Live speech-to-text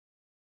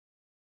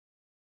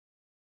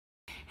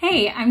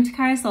Hey, I'm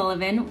Takara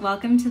Sullivan.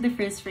 Welcome to the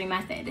Frizz-free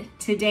method.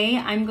 Today,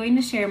 I'm going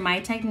to share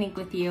my technique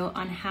with you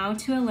on how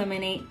to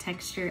eliminate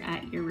texture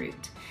at your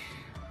root.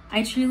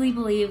 I truly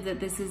believe that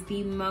this is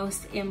the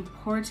most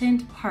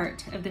important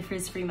part of the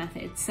Frizz-free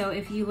method. So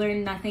if you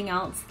learn nothing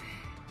else,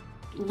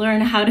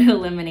 learn how to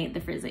eliminate the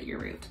frizz at your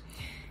root.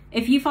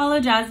 If you follow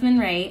Jasmine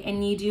Ray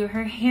and you do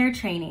her hair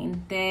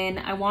training, then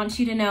I want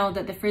you to know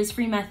that the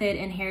Frizz-free method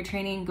and hair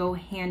training go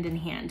hand in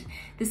hand.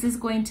 This is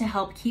going to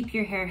help keep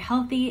your hair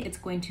healthy. It's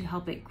going to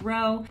help it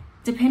grow.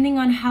 Depending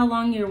on how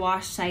long your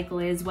wash cycle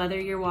is, whether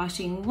you're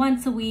washing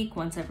once a week,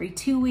 once every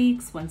 2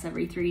 weeks, once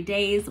every 3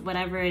 days,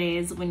 whatever it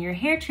is, when you're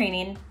hair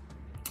training,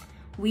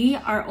 we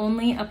are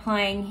only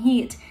applying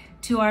heat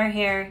to our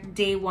hair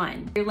day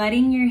one. You're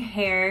letting your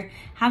hair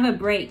have a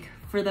break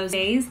for those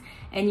days,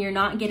 and you're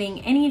not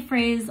getting any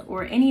frizz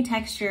or any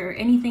texture or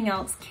anything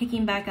else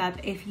kicking back up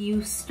if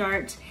you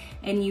start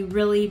and you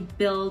really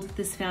build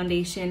this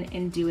foundation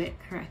and do it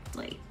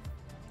correctly.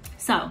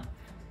 So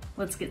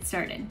let's get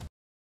started.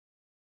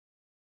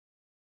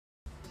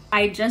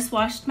 I just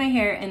washed my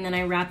hair and then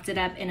I wrapped it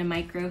up in a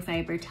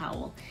microfiber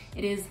towel.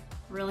 It is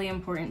really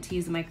important to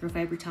use a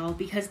microfiber towel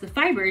because the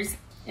fibers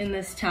in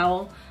this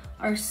towel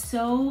are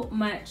so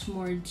much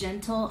more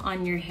gentle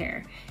on your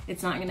hair.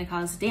 It's not gonna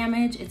cause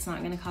damage, it's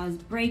not gonna cause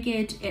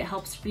breakage, it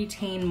helps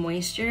retain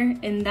moisture,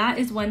 and that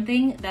is one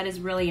thing that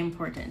is really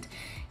important.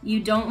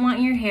 You don't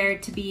want your hair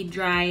to be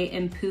dry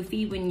and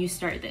poofy when you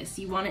start this.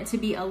 You want it to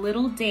be a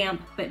little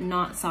damp, but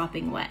not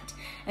sopping wet.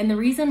 And the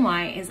reason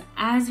why is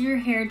as your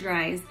hair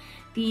dries,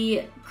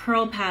 the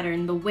curl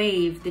pattern, the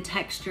wave, the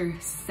texture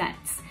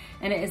sets,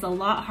 and it is a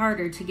lot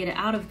harder to get it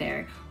out of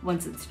there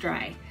once it's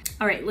dry.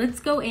 All right, let's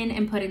go in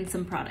and put in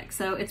some products.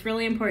 So it's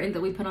really important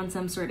that we put on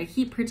some sort of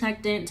heat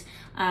protectant.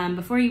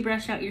 Before you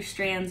brush out your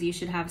strands, you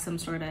should have some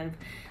sort of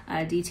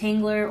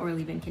detangler or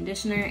leave-in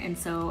conditioner. And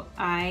so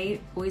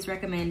I always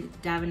recommend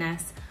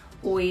Davines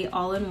Oil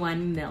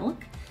All-in-One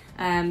Milk.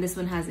 This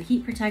one has a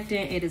heat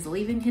protectant. It is a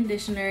leave-in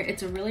conditioner.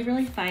 It's a really,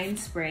 really fine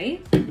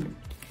spray,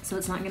 so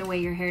it's not gonna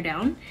weigh your hair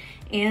down.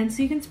 And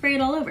so you can spray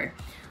it all over.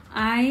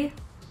 I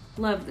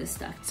love this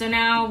stuff. So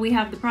now we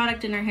have the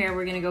product in our hair.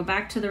 We're gonna go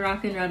back to the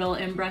Rock and Ruddle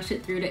and brush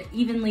it through to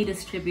evenly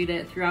distribute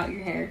it throughout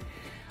your hair.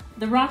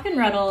 The Rock and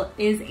Ruddle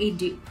is a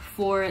dupe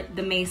for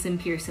the Mason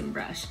Pearson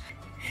brush.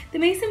 The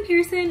Mason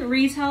Pearson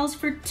retails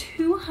for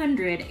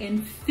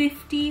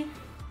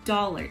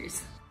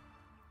 $250.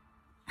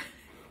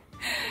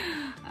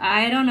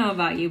 I don't know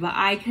about you, but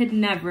I could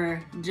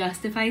never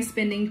justify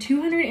spending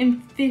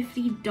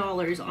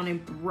 $250 on a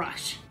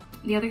brush.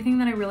 The other thing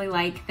that I really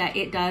like that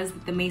it does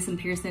that the Mason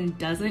Pearson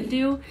doesn't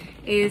do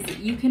is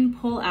you can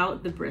pull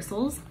out the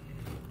bristles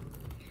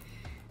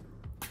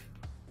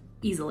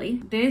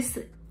easily. This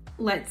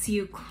lets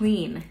you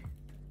clean.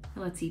 It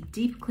lets you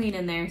deep clean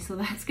in there, so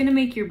that's gonna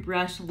make your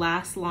brush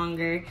last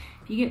longer.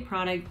 If you get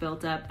product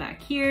built up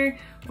back here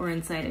or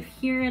inside of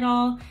here at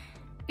all,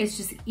 it's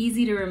just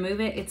easy to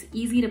remove it. It's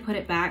easy to put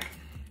it back.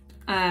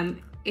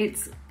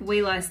 It's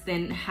way less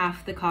than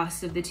half the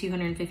cost of the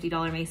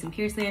 $250 Mason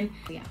Pearson.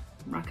 Yeah.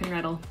 Rock and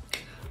Ruddle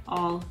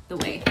all the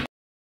way.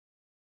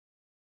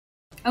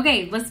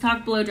 Okay, let's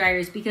talk blow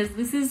dryers because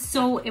this is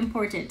so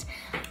important.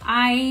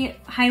 I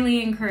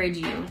highly encourage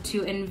you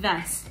to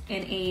invest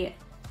in a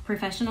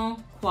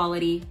professional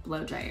quality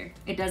blow dryer.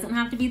 It doesn't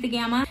have to be the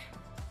Gamma,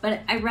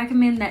 but I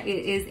recommend that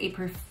it is a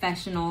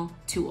professional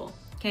tool,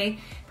 okay?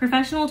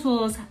 Professional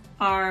tools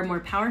are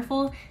more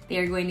powerful. They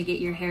are going to get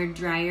your hair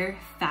drier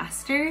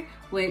faster,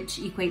 which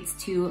equates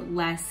to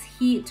less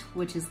heat,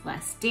 which is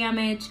less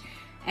damage,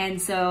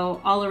 and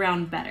so all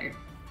around better.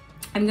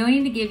 I'm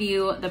going to give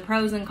you the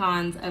pros and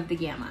cons of the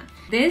Gamma.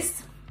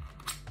 This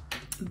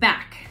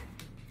back,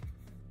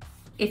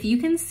 if you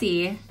can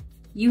see,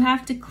 you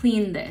have to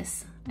clean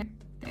this.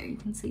 There you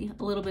can see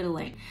a little bit of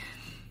length.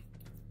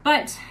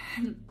 But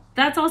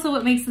that's also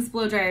what makes this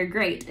blow dryer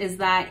great, is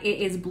that it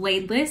is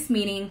bladeless,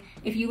 meaning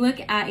if you look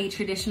at a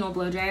traditional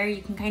blow dryer,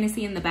 you can kind of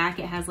see in the back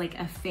it has like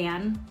a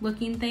fan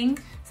looking thing.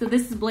 So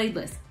this is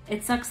bladeless.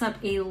 It sucks up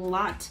a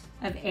lot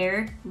of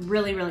air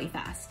really, really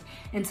fast.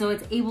 And so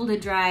it's able to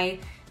dry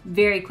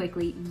very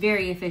quickly,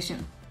 very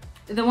efficient.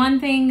 The one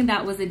thing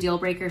that was a deal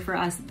breaker for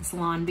us at the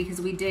salon, because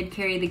we did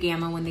carry the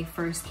Gamma when they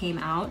first came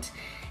out,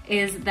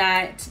 is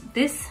that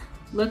this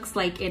looks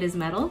like it is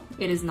metal.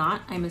 It is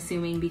not, I'm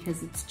assuming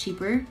because it's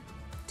cheaper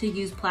to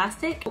use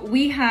plastic.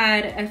 We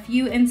had a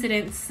few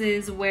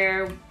incidences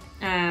where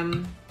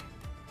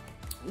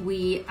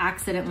we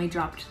accidentally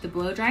dropped the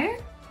blow dryer.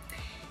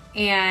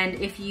 And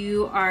if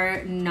you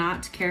are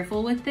not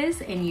careful with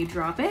this and you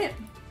drop it,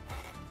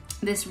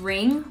 this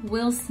ring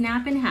will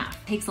snap in half.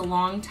 It takes a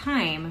long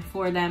time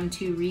for them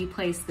to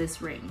replace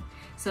this ring.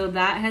 So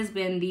that has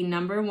been the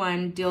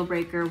 #1 deal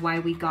breaker why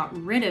we got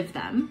rid of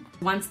them.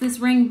 Once this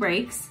ring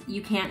breaks,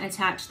 you can't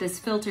attach this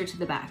filter to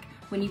the back.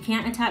 When you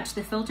can't attach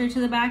the filter to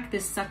the back,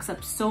 this sucks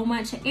up so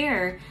much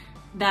air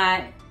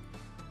that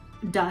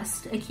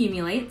dust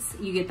accumulates,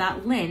 you get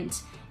that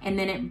lint, and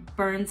then it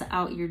burns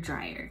out your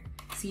dryer.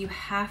 So you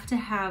have to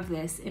have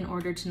this in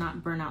order to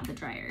not burn out the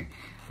dryer.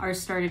 Ours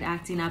started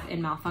acting up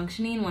and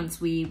malfunctioning once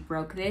we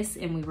broke this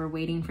and we were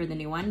waiting for the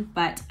new one.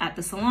 But at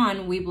the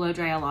salon, we blow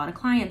dry a lot of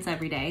clients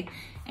every day.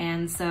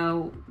 And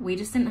so we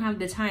just didn't have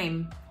the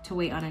time to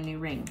wait on a new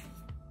ring.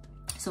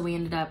 So we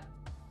ended up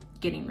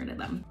getting rid of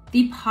them.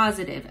 The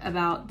positive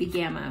about the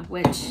Gamma,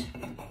 which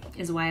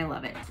is why I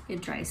love it.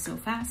 It dries so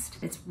fast.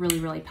 It's really,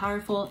 really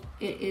powerful.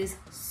 It is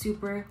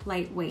super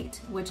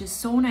lightweight, which is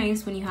so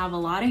nice when you have a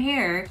lot of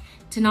hair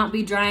to not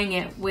be drying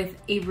it with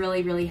a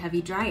really, really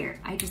heavy dryer.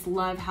 I just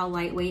love how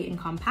lightweight and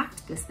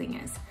compact this thing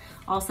is.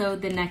 Also,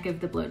 the neck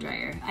of the blow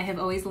dryer. I have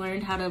always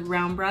learned how to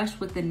round brush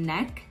with the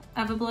neck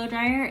of a blow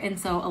dryer, and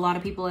so a lot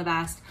of people have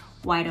asked,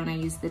 why don't I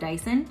use the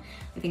Dyson?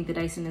 I think the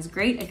Dyson is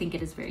great. I think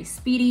it is very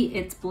speedy.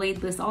 It's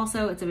bladeless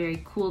also. It's a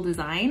very cool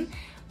design,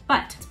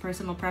 but it's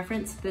personal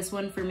preference. This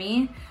one for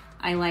me,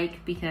 I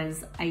like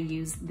because I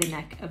use the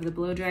neck of the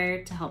blow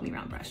dryer to help me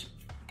round brush.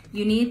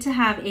 You need to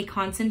have a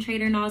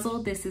concentrator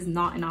nozzle. This is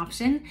not an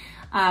option.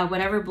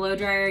 Whatever blow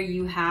dryer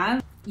you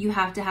have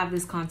to have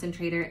this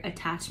concentrator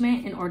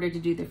attachment in order to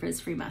do the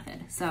frizz-free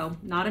method. So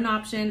not an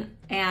option.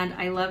 And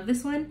I love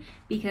this one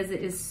because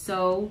it is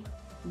so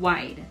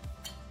wide.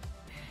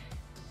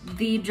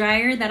 The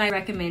dryer that I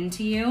recommend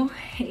to you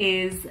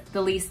is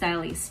the Lee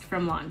Styliste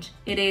from Launch.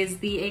 It is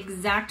the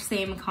exact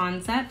same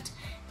concept.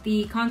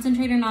 The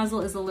concentrator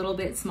nozzle is a little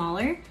bit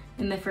smaller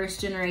in the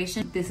first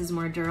generation. This is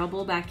more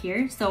durable back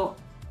here. So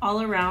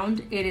all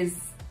around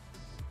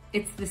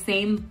it's the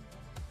same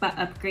but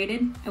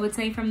upgraded, I would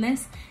say, from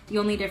this. The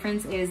only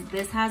difference is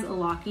this has a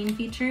locking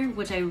feature,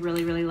 which I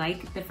really, really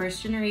like. The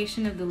first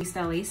generation of the Lee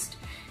Styliste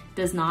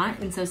does not.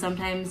 And so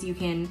sometimes you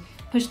can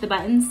push the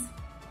buttons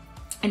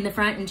in the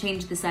front and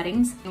change the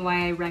settings. And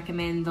why I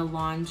recommend the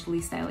Launch Lee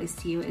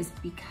Styliste to you is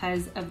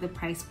because of the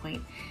price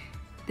point.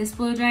 This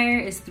blow dryer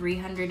is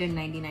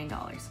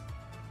 $399,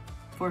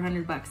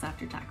 400 bucks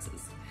after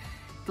taxes.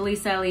 The Lee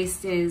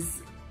Styliste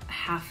is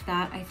half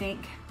that, I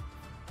think.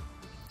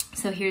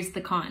 So here's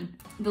the con.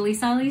 The Lee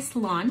Styliste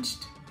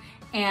launched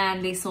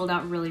and they sold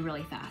out really,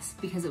 really fast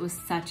because it was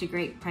such a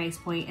great price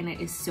point and it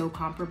is so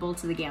comparable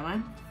to the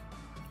Gamma.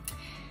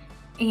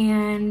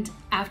 And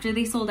after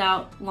they sold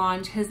out,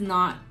 Launch has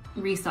not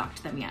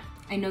restocked them yet.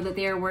 I know that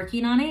they are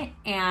working on it,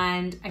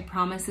 and I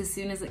promise as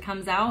soon as it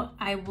comes out,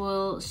 I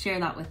will share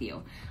that with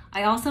you.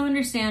 I also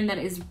understand that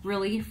it is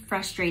really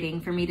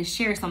frustrating for me to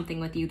share something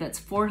with you that's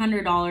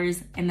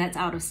 $400 and that's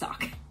out of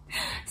stock.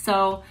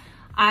 So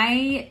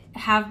I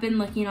have been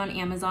looking on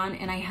Amazon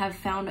and I have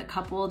found a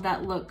couple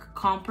that look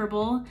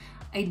comparable.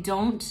 I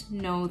don't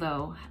know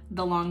though,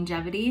 the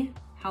longevity,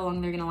 how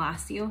long they're gonna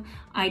last you.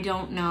 I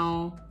don't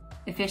know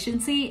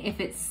efficiency,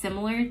 if it's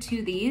similar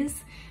to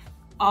these.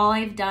 All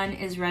I've done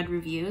is read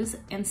reviews,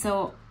 and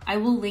so I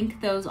will link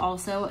those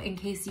also in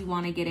case you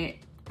want to get it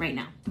right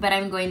now. But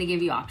I'm going to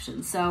give you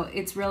options. So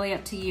it's really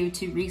up to you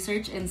to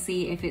research and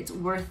see if it's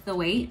worth the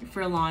wait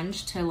for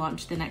Launch to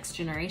launch the next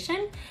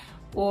generation,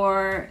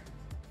 or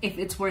if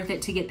it's worth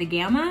it to get the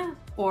Gamma,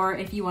 or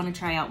if you want to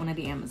try out one of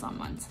the Amazon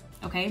ones.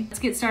 Okay, let's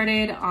get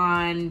started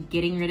on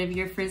getting rid of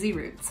your frizzy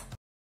roots.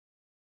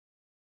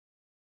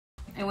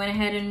 I went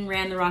ahead and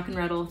ran the Rock and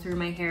Rattle through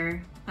my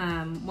hair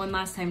one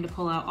last time to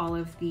pull out all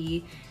of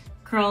the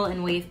curl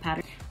and wave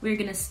pattern. We're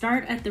gonna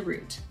start at the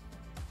root.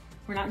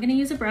 We're not gonna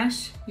use a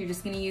brush, you're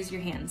just gonna use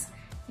your hands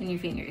and your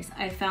fingers.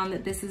 I found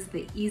that this is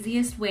the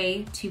easiest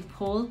way to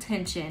pull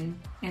tension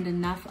and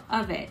enough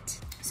of it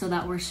so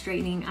that we're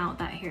straightening out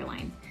that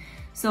hairline.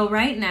 So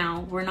right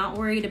now, we're not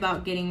worried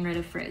about getting rid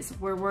of frizz.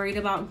 We're worried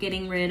about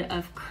getting rid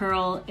of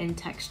curl and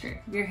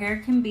texture. Your hair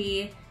can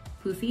be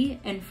poofy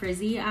and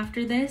frizzy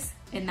after this,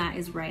 and that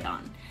is right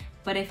on.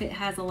 But if it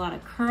has a lot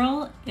of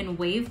curl and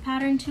wave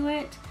pattern to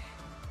it,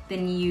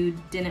 then you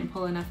didn't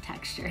pull enough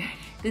texture.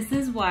 This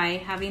is why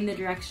having the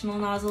directional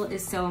nozzle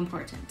is so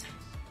important.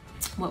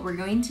 What we're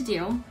going to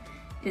do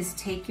is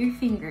take your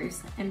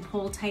fingers and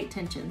pull tight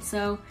tension.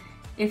 So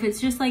if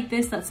it's just like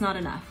this, that's not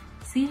enough.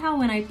 See how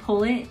when I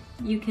pull it,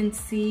 you can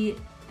see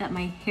that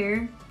my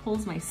hair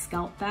pulls my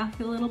scalp back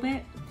a little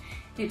bit?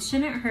 It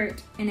shouldn't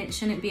hurt and it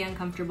shouldn't be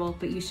uncomfortable,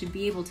 but you should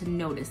be able to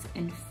notice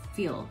and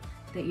feel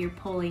that you're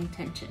pulling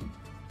tension.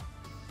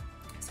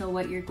 So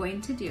what you're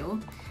going to do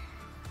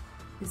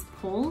is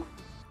pull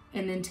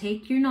and then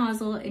take your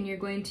nozzle and you're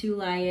going to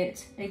lie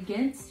it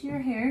against your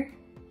hair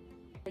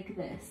like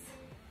this,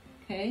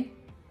 okay?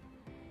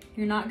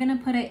 You're not gonna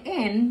put it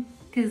in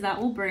because that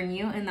will burn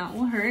you and that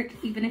will hurt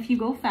even if you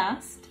go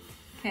fast,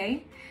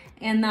 okay?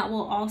 And that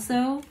will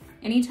also,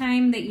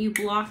 anytime that you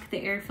block the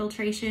air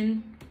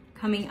filtration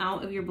coming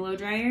out of your blow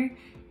dryer,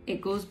 it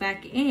goes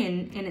back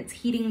in and it's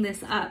heating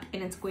this up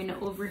and it's going to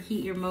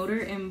overheat your motor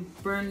and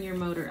burn your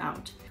motor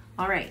out.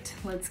 All right,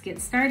 let's get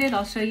started.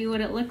 I'll show you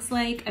what it looks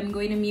like. I'm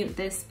going to mute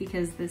this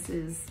because this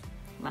is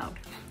loud.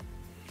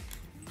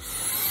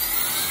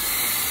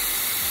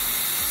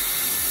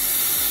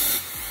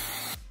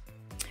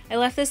 I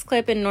left this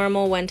clip in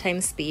normal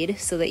one-time speed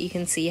so that you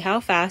can see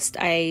how fast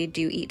I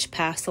do each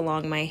pass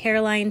along my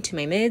hairline to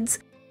my mids.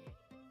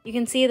 You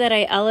can see that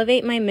I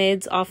elevate my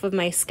mids off of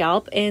my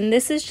scalp, and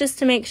this is just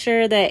to make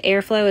sure that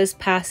airflow is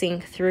passing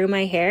through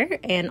my hair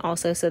and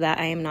also so that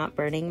I am not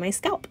burning my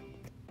scalp.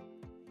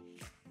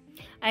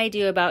 I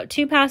do about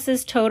 2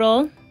 passes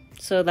total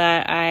so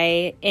that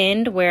I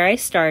end where I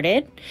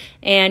started,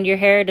 and your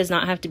hair does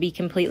not have to be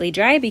completely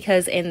dry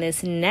because in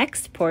this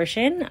next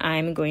portion,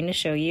 I'm going to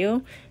show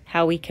you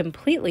how we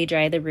completely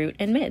dry the root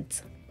and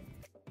mids.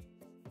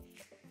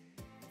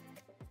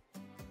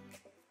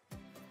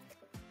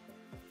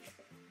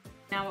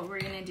 Now what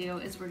we're gonna do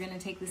is we're gonna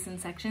take this in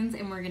sections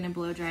and we're gonna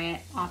blow dry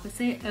it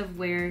opposite of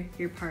where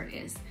your part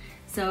is.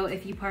 So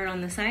if you part on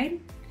the side,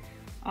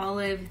 all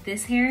of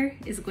this hair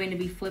is going to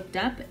be flipped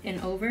up and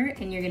over,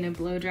 and you're gonna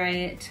blow dry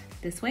it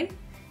this way,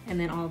 and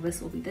then all of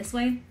this will be this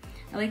way.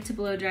 I like to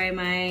blow dry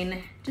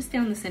mine just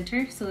down the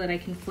center so that I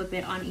can flip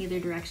it on either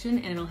direction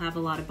and it'll have a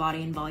lot of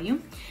body and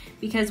volume,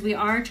 because we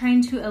are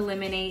trying to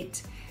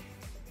eliminate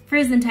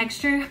frizz and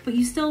texture, but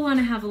you still want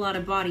to have a lot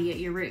of body at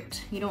your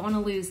root. You don't want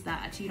to lose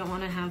that. You don't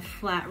want to have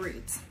flat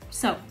roots.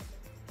 So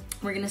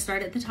we're going to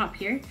start at the top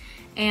here.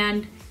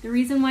 And the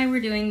reason why we're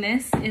doing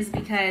this is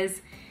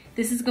because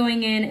this is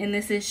going in and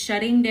this is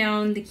shutting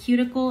down the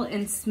cuticle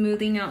and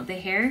smoothing out the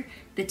hair.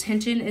 The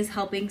tension is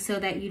helping so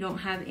that you don't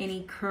have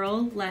any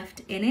curl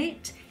left in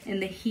it,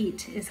 and the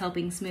heat is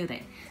helping smooth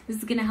it. This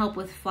is going to help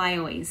with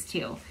flyaways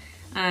too.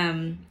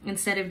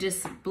 Instead of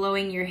just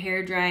blowing your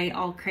hair dry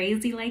all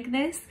crazy like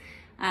this,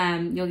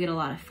 you'll get a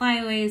lot of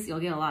flyaways, you'll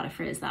get a lot of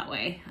frizz that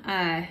way.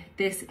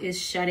 This is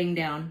shutting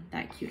down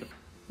that cuticle.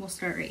 We'll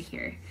start right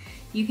here.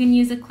 You can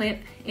use a clip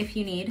if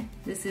you need.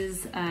 This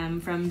is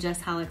from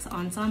Just Halleck's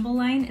Ensemble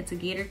line. It's a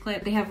gator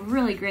clip. They have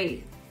really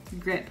great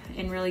grip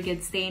and really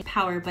good staying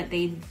power, but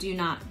they do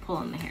not pull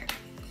on the hair.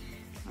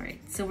 All right,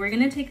 so we're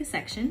gonna take a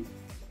section,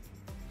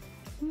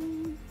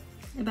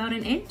 about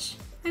 1 inch,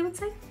 I would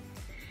say.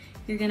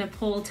 You're gonna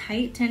pull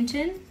tight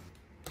tension.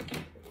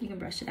 You can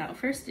brush it out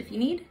first if you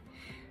need.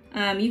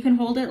 You can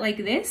hold it like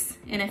this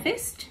in a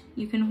fist.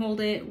 You can hold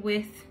it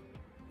with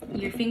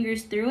your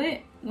fingers through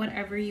it,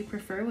 whatever you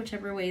prefer,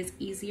 whichever way is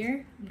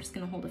easier. I'm just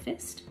gonna hold a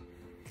fist.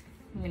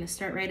 I'm gonna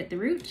start right at the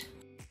root.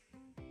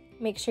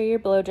 Make sure your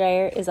blow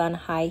dryer is on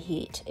high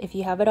heat. If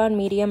you have it on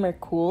medium or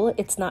cool,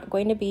 it's not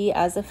going to be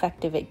as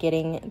effective at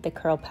getting the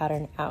curl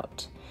pattern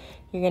out.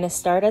 You're gonna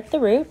start at the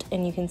root,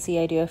 and you can see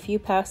I do a few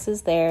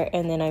passes there,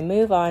 and then I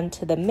move on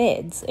to the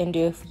mids and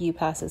do a few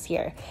passes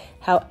here.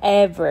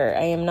 However,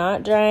 I am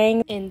not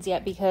drying ends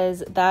yet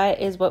because that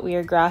is what we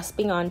are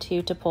grasping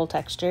onto to pull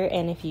texture,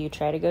 and if you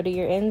try to go to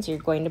your ends, you're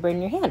going to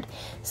burn your hand.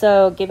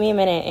 So give me a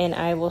minute and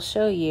I will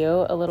show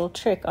you a little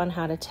trick on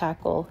how to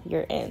tackle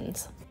your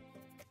ends.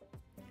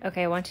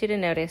 Okay, I want you to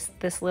notice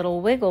this little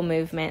wiggle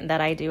movement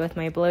that I do with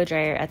my blow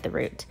dryer at the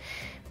root.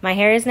 My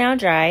hair is now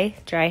dry.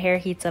 Dry hair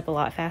heats up a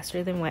lot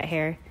faster than wet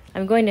hair.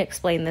 I'm going to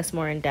explain this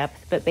more in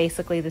depth, but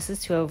basically this is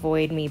to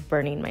avoid me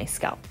burning my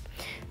scalp.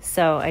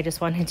 So I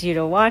just wanted you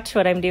to watch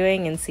what I'm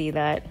doing and see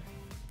that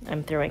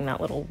I'm throwing that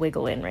little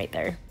wiggle in right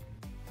there.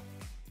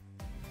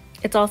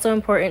 It's also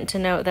important to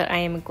note that I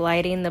am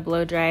gliding the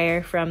blow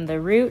dryer from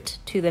the root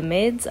to the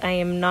mids. I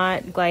am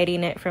not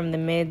gliding it from the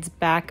mids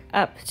back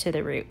up to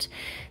the root.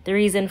 The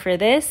reason for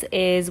this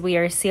is we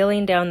are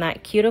sealing down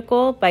that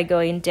cuticle by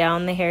going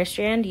down the hair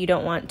strand. You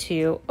don't want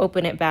to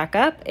open it back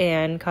up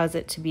and cause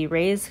it to be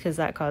raised because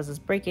that causes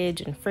breakage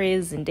and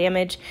frizz and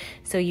damage.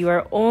 So you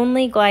are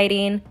only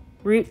gliding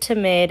root to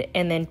mid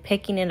and then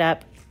picking it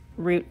up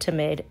root to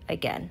mid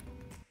again.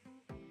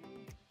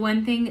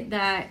 One thing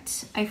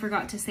that I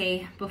forgot to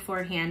say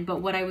beforehand,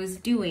 but what I was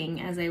doing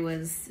as I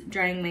was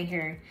drying my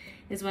hair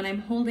is when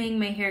I'm holding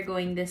my hair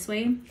going this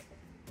way,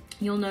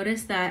 you'll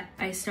notice that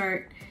I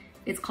start,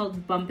 it's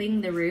called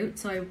bumping the root.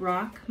 So I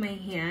rock my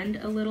hand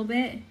a little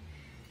bit,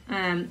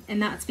 and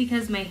that's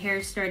because my hair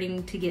is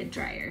starting to get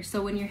drier.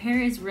 So when your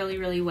hair is really,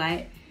 really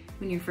wet,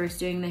 when you're first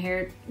doing the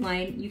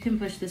hairline, you can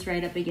push this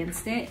right up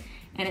against it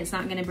and it's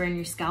not gonna burn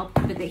your scalp,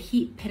 but the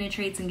heat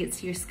penetrates and gets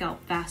to your scalp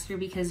faster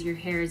because your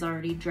hair is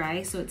already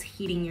dry, so it's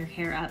heating your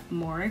hair up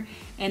more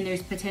and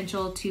there's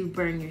potential to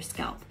burn your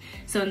scalp.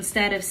 So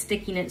instead of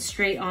sticking it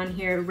straight on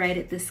here right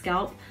at the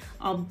scalp,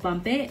 I'll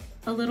bump it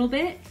a little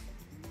bit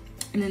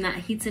and then that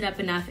heats it up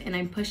enough and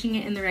I'm pushing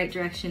it in the right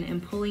direction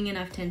and pulling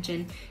enough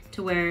tension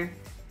to where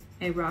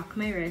I rock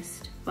my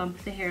wrist, bump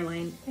the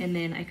hairline, and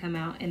then I come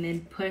out and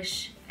then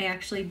push. I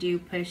actually do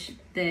push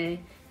the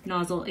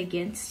nozzle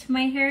against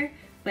my hair,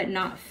 but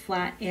not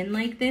flat in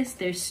like this.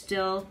 There's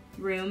still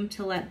room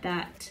to let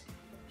that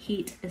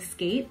heat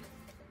escape,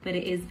 but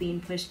it is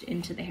being pushed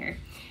into the hair.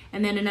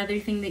 And then another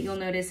thing that you'll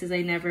notice is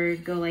I never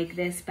go like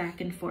this back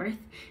and forth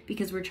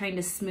because we're trying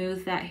to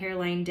smooth that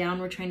hairline down.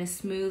 We're trying to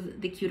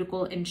smooth the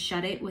cuticle and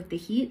shut it with the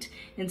heat.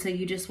 And so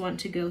you just want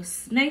to go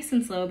nice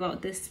and slow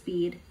about this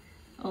speed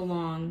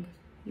along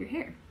your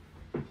hair.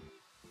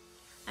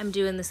 I'm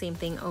doing the same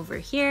thing over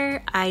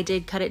here. I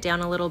did cut it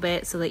down a little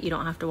bit so that you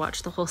don't have to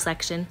watch the whole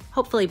section.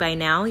 Hopefully by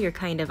now you're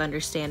kind of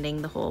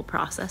understanding the whole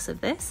process of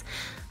this.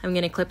 I'm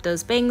gonna clip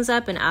those bangs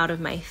up and out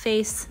of my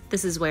face.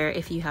 This is where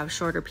if you have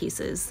shorter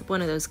pieces,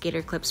 one of those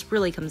gator clips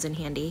really comes in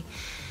handy.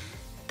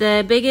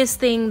 The biggest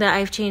thing that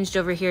I've changed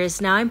over here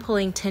is now I'm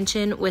pulling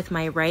tension with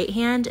my right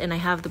hand and I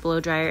have the blow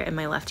dryer in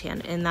my left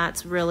hand, and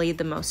that's really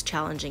the most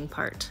challenging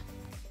part.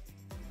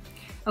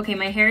 Okay,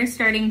 my hair is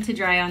starting to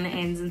dry on the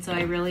ends, and so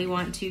I really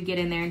want to get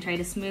in there and try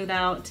to smooth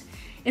out.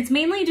 It's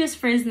mainly just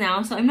frizz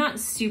now, so I'm not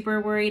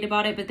super worried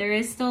about it, but there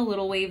is still a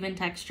little wave in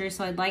texture,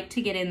 so I'd like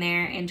to get in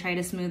there and try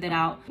to smooth it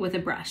out with a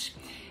brush.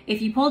 If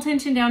you pull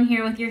tension down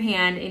here with your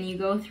hand and you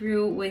go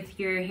through with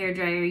your hair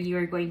dryer, you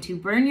are going to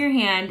burn your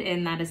hand,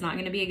 and that is not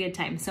going to be a good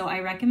time. So I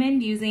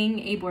recommend using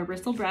a boar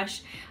bristle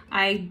brush.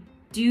 I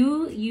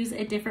do use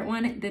a different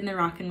one than the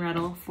Rock and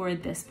Rattle for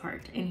this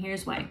part, and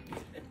here's why.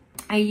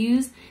 I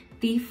use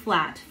the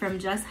flat from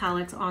Just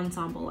Halleck's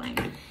Ensemble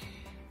line.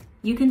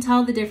 You can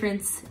tell the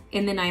difference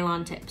in the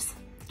nylon tips.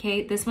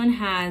 Okay, this one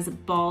has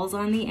balls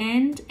on the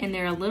end and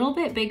they're a little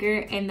bit bigger,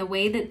 and the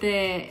way that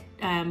the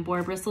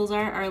boar bristles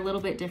are a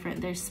little bit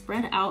different. They're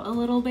spread out a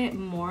little bit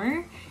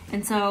more,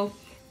 and so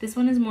this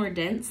one is more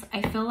dense.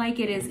 I feel like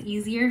it is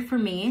easier for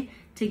me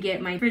to get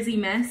my frizzy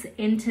mess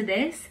into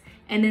this,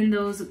 and then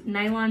those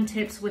nylon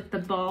tips with the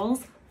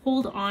balls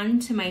hold on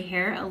to my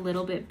hair a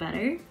little bit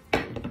better.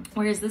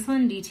 Whereas this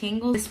one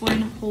detangles, this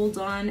one holds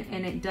on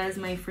and it does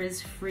my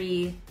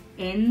frizz-free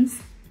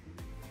ends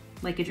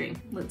like a dream.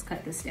 Let's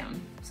cut this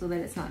down so that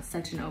it's not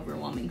such an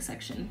overwhelming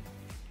section.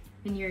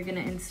 And you're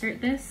gonna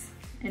insert this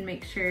and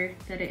make sure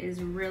that it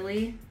is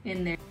really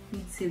in there. You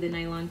can see the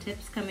nylon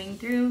tips coming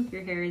through,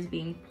 your hair is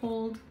being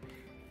pulled,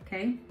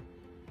 okay?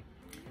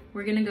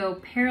 We're gonna go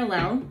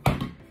parallel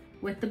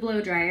with the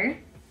blow dryer,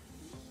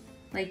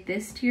 like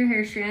this to your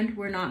hair strand.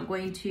 We're not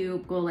going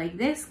to go like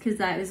this because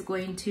that is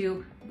going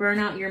to burn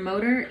out your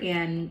motor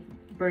and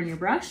burn your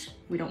brush.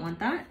 We don't want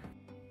that.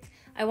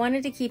 I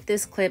wanted to keep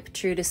this clip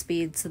true to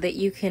speed so that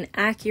you can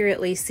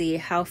accurately see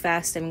how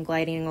fast I'm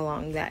gliding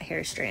along that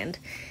hair strand.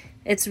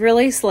 It's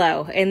really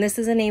slow, and this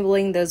is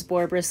enabling those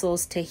boar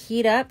bristles to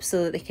heat up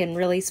so that they can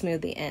really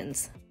smooth the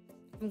ends.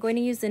 I'm going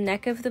to use the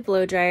neck of the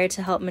blow dryer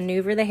to help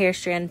maneuver the hair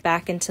strand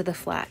back into the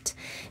flat.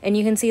 And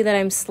you can see that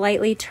I'm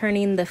slightly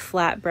turning the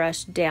flat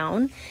brush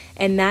down,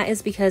 and that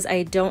is because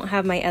I don't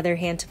have my other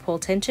hand to pull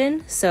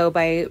tension. So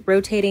by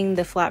rotating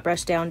the flat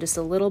brush down just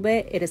a little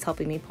bit, it is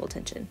helping me pull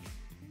tension.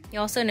 You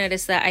also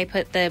notice that I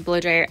put the blow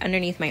dryer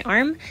underneath my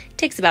arm. It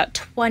takes about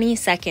 20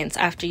 seconds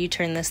after you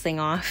turn this thing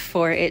off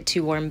for it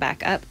to warm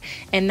back up.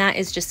 And that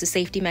is just a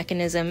safety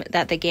mechanism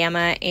that the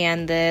Gamma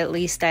and the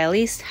Lee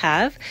Styliste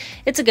have.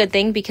 It's a good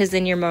thing because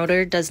then your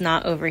motor does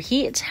not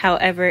overheat.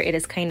 However, it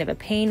is kind of a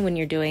pain when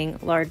you're doing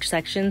large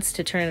sections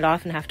to turn it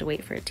off and have to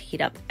wait for it to heat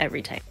up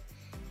every time.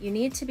 You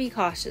need to be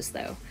cautious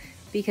though,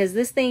 because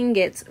this thing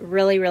gets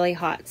really, really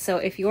hot. So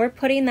if you're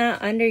putting that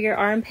under your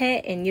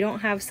armpit and you don't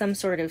have some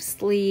sort of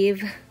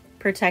sleeve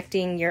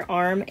protecting your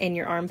arm and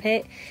your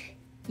armpit,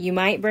 you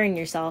might burn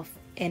yourself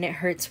and it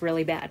hurts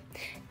really bad.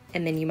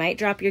 And then you might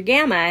drop your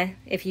Gamma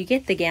if you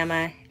get the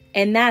Gamma,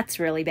 and that's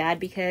really bad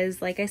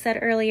because, like I said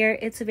earlier,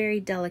 it's a very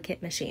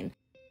delicate machine.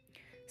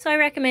 So I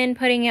recommend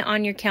putting it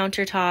on your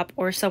countertop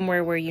or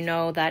somewhere where you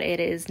know that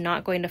it is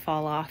not going to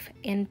fall off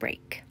and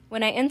break.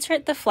 When I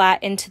insert the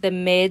flat into the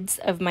mids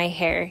of my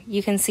hair,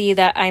 you can see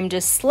that I'm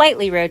just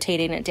slightly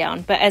rotating it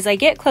down. But as I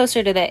get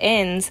closer to the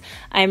ends,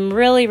 I'm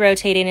really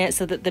rotating it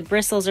so that the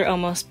bristles are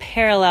almost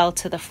parallel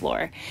to the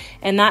floor.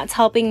 And that's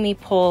helping me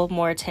pull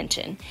more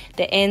tension.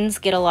 The ends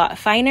get a lot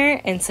finer,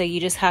 and so you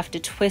just have to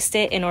twist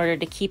it in order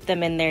to keep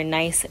them in there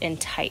nice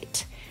and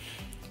tight.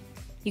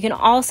 You can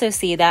also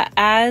see that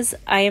as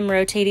I am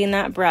rotating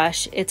that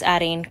brush, it's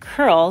adding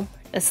curl,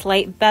 a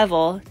slight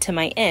bevel to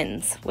my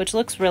ends, which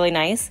looks really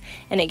nice,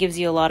 and it gives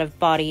you a lot of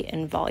body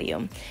and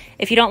volume.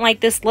 If you don't like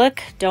this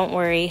look, don't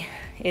worry,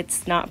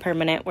 it's not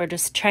permanent. We're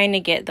just trying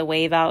to get the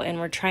wave out and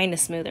we're trying to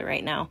smooth it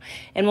right now.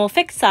 And we'll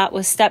fix that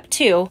with step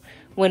 2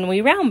 when we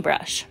round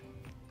brush.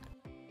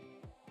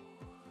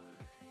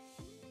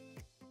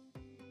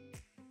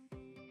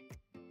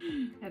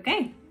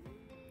 Okay,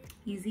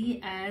 easy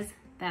as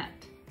that.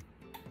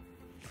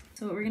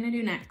 So what we're gonna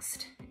do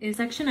next is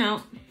section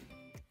out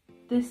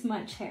this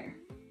much hair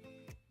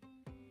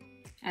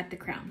at the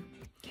crown,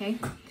 okay?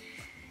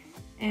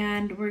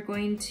 And we're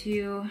going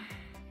to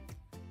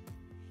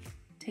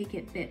take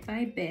it bit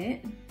by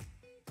bit.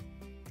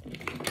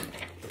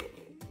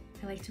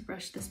 I like to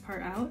brush this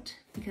part out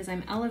because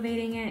I'm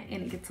elevating it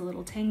and it gets a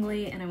little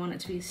tangly and I want it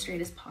to be as straight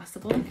as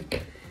possible.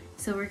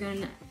 So we're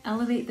going to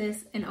elevate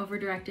this and over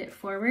direct it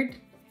forward.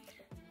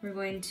 We're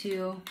going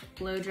to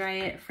blow dry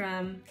it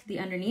from the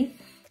underneath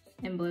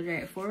and blow dry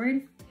it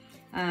forward.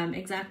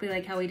 Exactly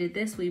like how we did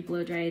this, we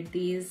blow dried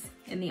these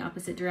in the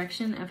opposite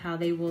direction of how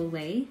they will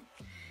lay.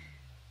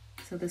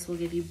 So this will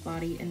give you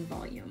body and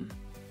volume.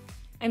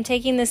 I'm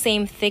taking the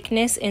same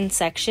thickness in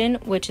section,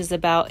 which is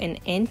about 1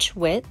 inch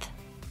width.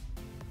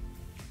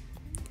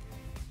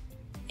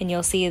 And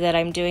you'll see that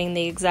I'm doing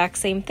the exact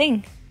same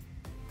thing.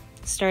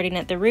 Starting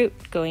at the root,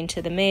 going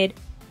to the mid,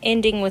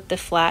 ending with the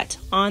flat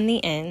on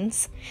the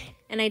ends.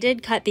 And I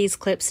did cut these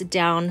clips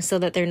down so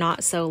that they're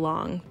not so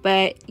long,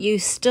 but you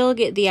still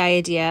get the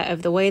idea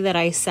of the way that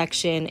I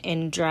section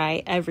and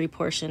dry every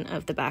portion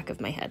of the back of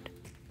my head.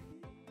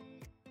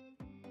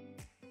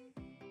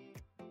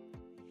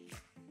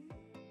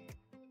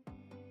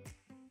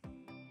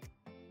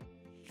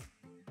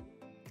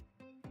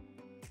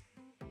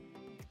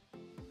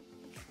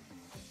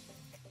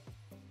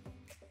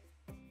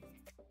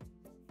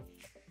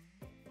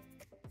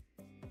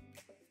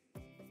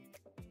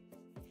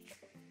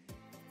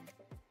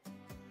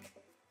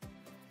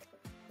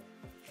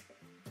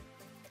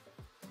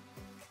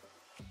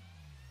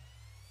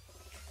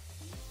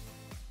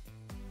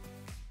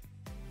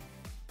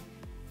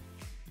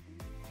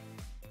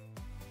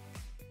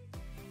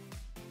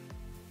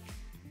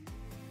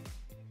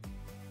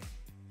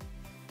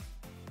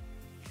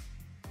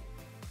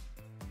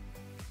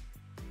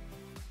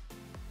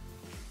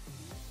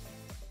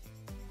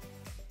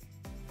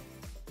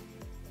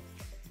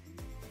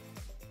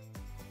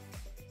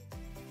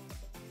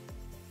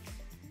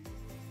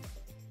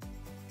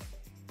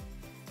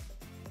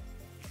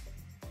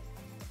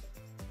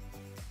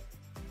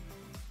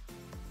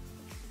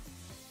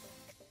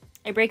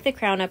 I break the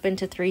crown up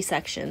into 3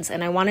 sections,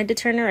 and I wanted to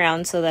turn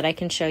around so that I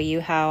can show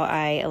you how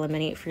I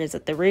eliminate frizz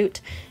at the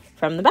root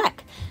from the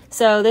back.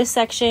 So this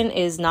section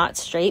is not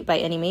straight by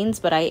any means,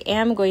 but I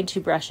am going to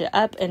brush it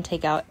up and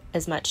take out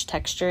as much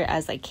texture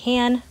as I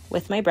can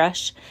with my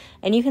brush.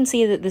 And you can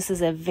see that this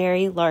is a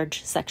very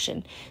large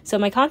section. So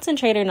my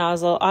concentrator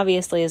nozzle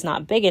obviously is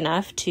not big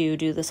enough to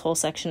do this whole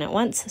section at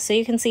once. So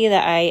you can see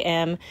that I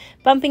am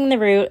bumping the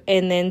root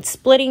and then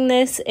splitting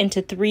this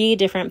into 3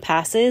 different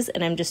passes.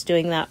 And I'm just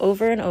doing that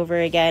over and over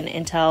again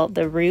until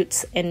the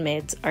roots and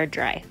mids are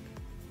dry.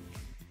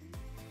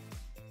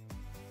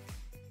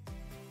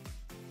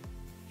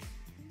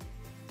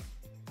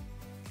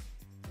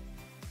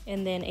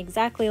 And then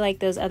exactly like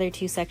those other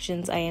 2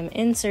 sections, I am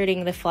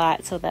inserting the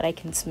flat so that I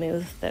can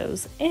smooth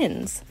those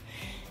ends.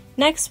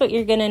 Next, what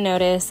you're gonna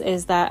notice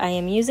is that I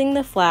am using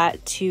the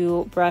flat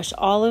to brush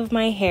all of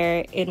my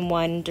hair in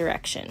one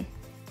direction.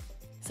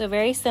 So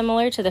very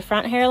similar to the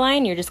front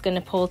hairline, you're just gonna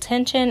pull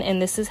tension,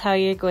 and this is how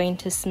you're going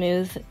to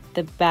smooth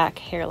the back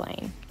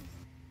hairline.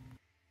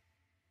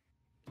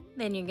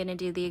 Then you're gonna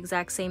do the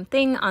exact same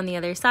thing on the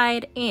other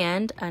side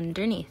and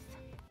underneath.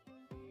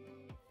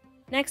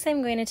 Next,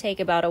 I'm going to take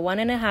about a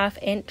 1.5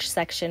 inch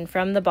section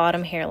from the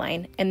bottom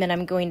hairline, and then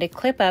I'm going to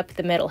clip up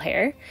the middle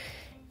hair.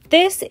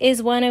 This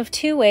is one of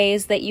 2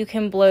 ways that you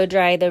can blow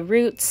dry the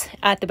roots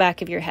at the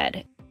back of your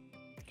head.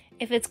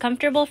 If it's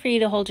comfortable for you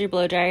to hold your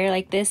blow dryer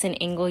like this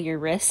and angle your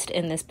wrist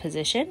in this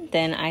position,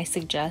 then I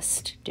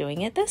suggest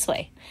doing it this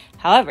way.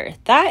 However,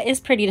 that is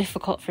pretty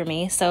difficult for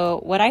me,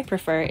 so what I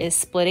prefer is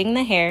splitting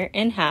the hair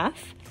in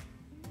half,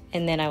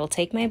 and then I will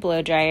take my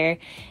blow dryer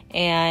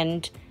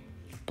and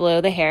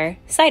blow the hair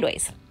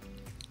sideways.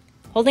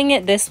 Holding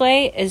it this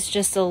way is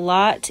just a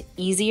lot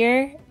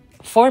easier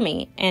for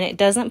me, and it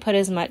doesn't put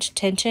as much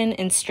tension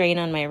and strain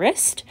on my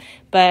wrist,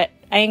 but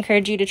I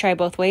encourage you to try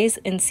both ways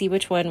and see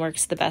which one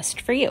works the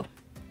best for you.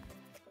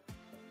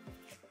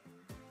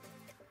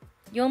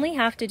 You only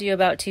have to do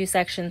about 2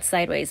 sections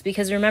sideways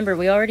because remember,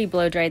 we already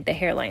blow dried the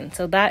hairline,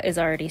 so that is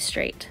already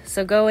straight.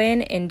 So go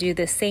in and do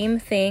the same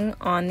thing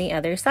on the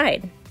other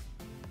side.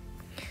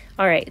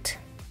 All right.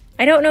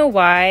 I don't know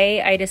why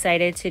I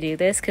decided to do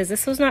this because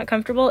this was not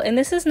comfortable, and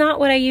this is not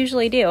what I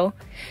usually do.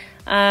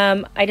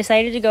 I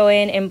decided to go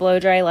in and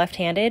blow dry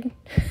left-handed,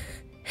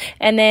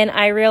 and then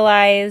I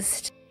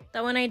realized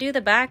that when I do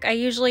the back, I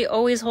usually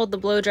always hold the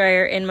blow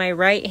dryer in my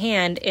right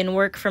hand and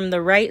work from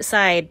the right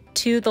side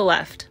to the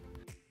left.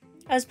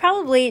 I was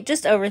probably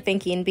just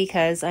overthinking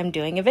because I'm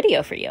doing a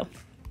video for you.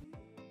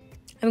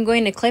 I'm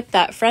going to clip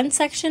that front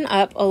section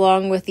up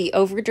along with the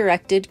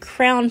over-directed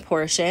crown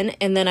portion,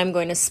 and then I'm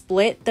going to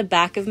split the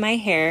back of my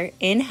hair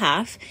in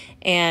half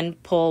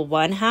and pull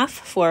 1/2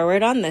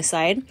 forward on this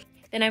side.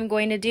 Then I'm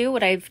going to do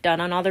what I've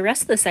done on all the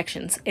rest of the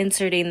sections,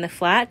 inserting the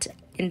flat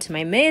into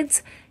my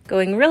mids,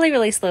 going really,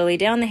 really slowly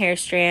down the hair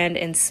strand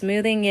and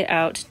smoothing it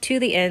out to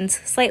the ends,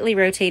 slightly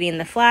rotating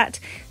the flat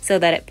so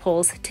that it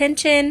pulls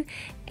tension,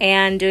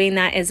 and doing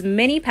that as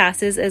many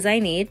passes as I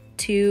need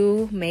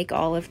to make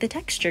all of the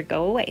texture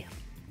go away.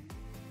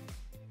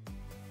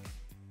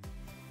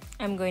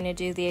 I'm going to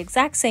do the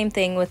exact same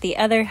thing with the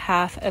other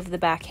half of the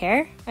back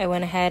hair. I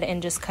went ahead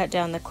and just cut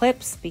down the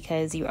clips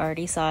because you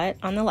already saw it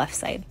on the left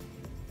side.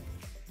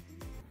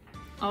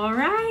 All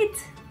right,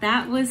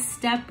 that was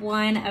step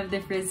 1 of the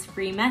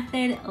frizz-free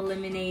method,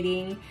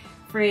 eliminating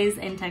frizz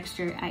and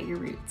texture at your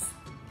roots.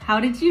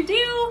 How did you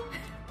do?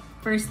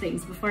 First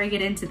things, before I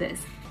get into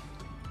this,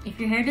 if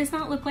your hair does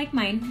not look like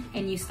mine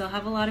and you still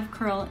have a lot of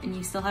curl and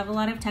you still have a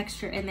lot of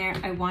texture in there,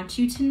 I want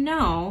you to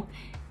know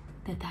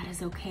that that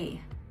is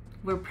okay.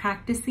 We're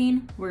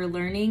practicing, we're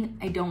learning.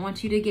 I don't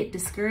want you to get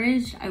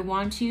discouraged. I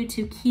want you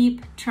to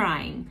keep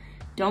trying.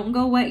 Don't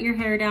go wet your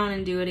hair down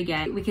and do it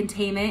again. We can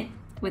tame it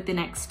with the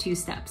next 2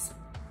 steps.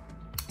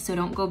 So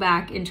don't go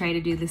back and try to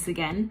do this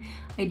again.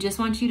 I just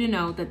want you to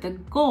know that the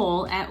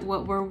goal at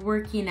what we're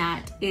working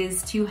at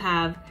is to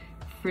have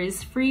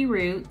frizz-free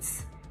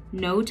roots,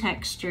 no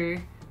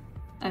texture,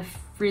 a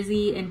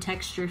frizzy and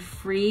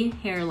texture-free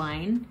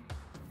hairline,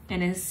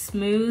 and as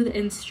smooth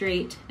and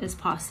straight as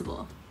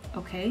possible,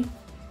 okay?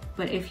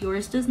 But if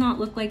yours does not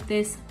look like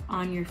this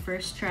on your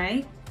first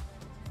try,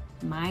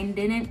 mine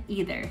didn't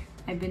either.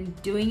 I've been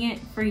doing it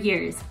for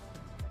years.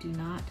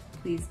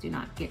 Please do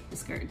not get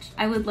discouraged.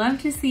 I would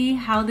love to see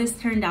how this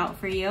turned out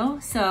for you.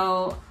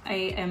 So I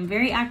am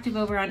very active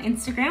over on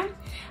Instagram.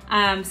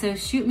 So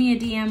shoot me a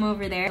DM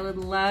over there. I would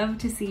love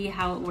to see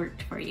how it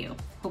worked for you.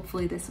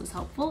 Hopefully this was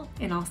helpful,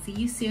 and I'll see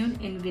you soon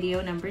in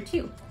video number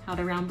 2, how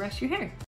to round brush your hair.